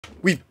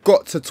We've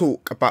got to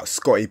talk about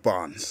Scottie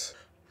Barnes.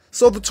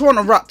 So the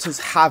Toronto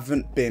Raptors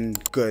haven't been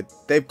good.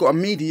 They've got a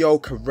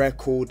mediocre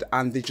record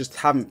and they just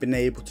haven't been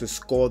able to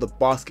score the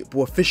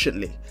basketball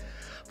efficiently.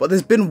 But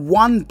there's been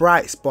one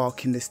bright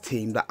spark in this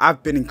team that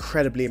I've been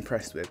incredibly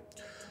impressed with.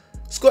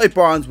 Scottie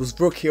Barnes was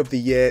Rookie of the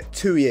Year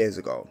 2 years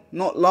ago.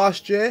 Not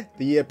last year,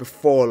 the year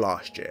before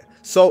last year.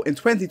 So in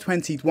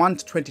 2021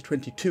 to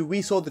 2022,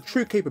 we saw the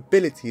true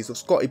capabilities of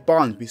Scottie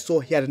Barnes. We saw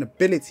he had an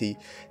ability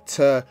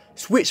to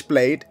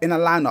switchblade in a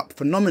lineup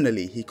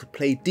phenomenally. He could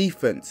play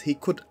defense, he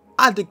could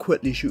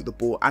adequately shoot the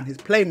ball, and his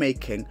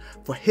playmaking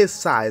for his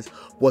size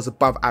was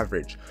above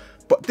average.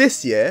 But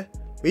this year,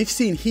 we've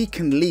seen he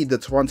can lead the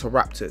Toronto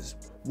Raptors.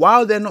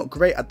 While they're not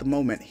great at the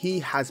moment, he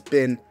has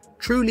been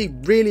truly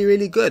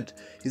really good.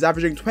 He's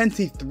averaging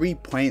 23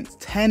 points,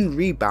 10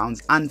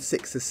 rebounds and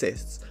 6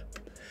 assists.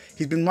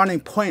 He's been running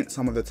point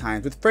some of the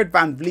times. With Fred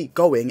VanVleet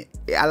going,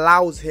 it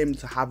allows him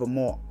to have a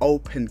more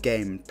open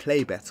game and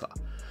play better.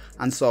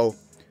 And so,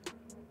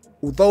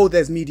 although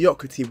there's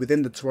mediocrity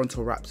within the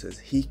Toronto Raptors,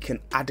 he can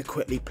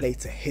adequately play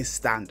to his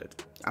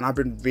standard. And I've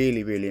been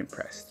really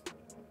impressed.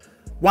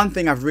 One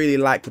thing I've really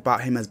liked about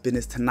him has been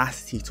his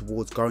tenacity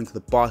towards going to the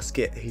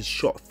basket. He's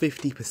shot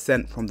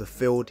 50% from the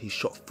field, he's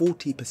shot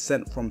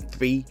 40% from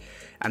 3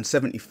 and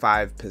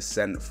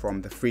 75%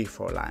 from the free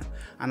throw line.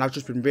 And I've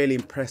just been really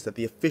impressed at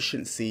the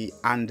efficiency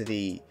and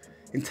the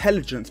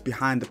intelligence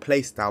behind the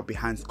play style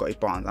behind Scottie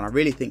Barnes. And I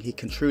really think he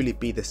can truly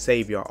be the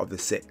saviour of the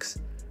 6.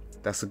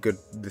 That's a good,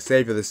 the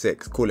saviour of the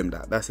 6, call him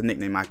that. That's the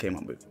nickname I came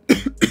up with.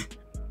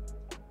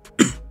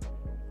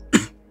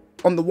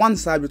 On the one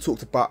side, we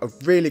talked about a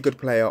really good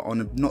player on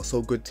a not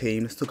so good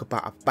team. Let's talk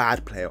about a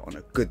bad player on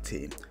a good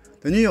team.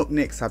 The New York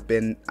Knicks have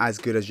been as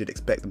good as you'd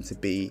expect them to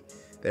be.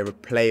 They're a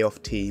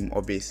playoff team,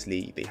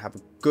 obviously. They have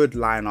a good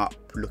lineup,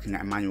 looking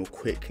at Emmanuel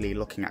Quickley,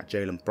 looking at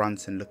Jalen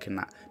Brunson, looking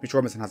at... Mitch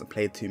Robinson hasn't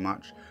played too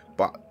much,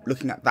 but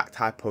looking at that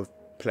type of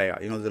player,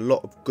 you know, there's a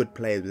lot of good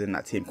players within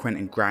that team.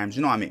 Quentin Grimes,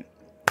 you know what I mean?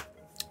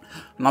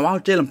 Now, while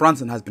Jalen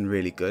Brunson has been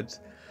really good,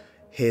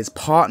 his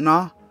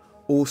partner...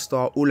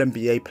 All-star,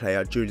 all-NBA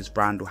player Julius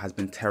Randle has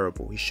been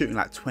terrible. He's shooting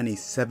like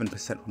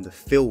 27% from the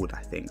field,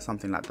 I think,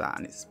 something like that,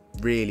 and it's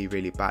really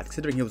bad.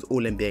 Considering he was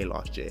all-NBA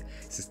last year,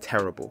 this is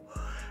terrible.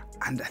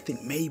 And I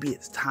think maybe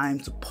it's time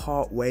to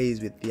part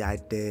ways with the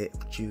idea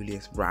of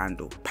Julius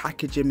Randle.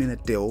 Package him in a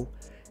deal,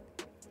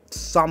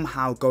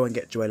 somehow go and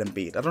get Joel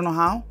Embiid. I don't know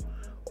how,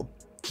 or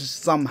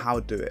just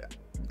somehow do it.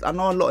 I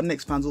know a lot of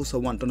Knicks fans also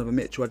want Donovan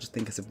Mitchell. I just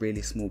think it's a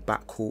really small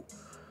backcourt.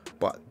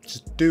 But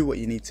just do what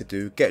you need to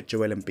do, get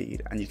Joel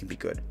Embiid, and you can be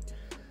good.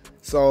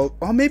 So,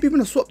 or maybe even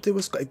a swap deal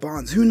with Scottie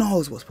Barnes. Who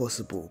knows what's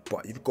possible?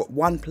 But you've got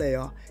one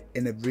player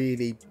in a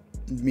really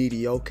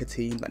mediocre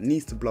team that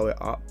needs to blow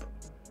it up,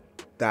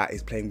 that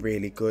is playing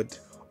really good.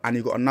 And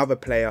you've got another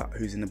player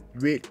who's in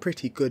a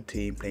pretty good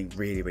team playing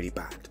really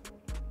bad.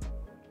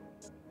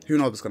 Who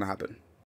knows what's going to happen?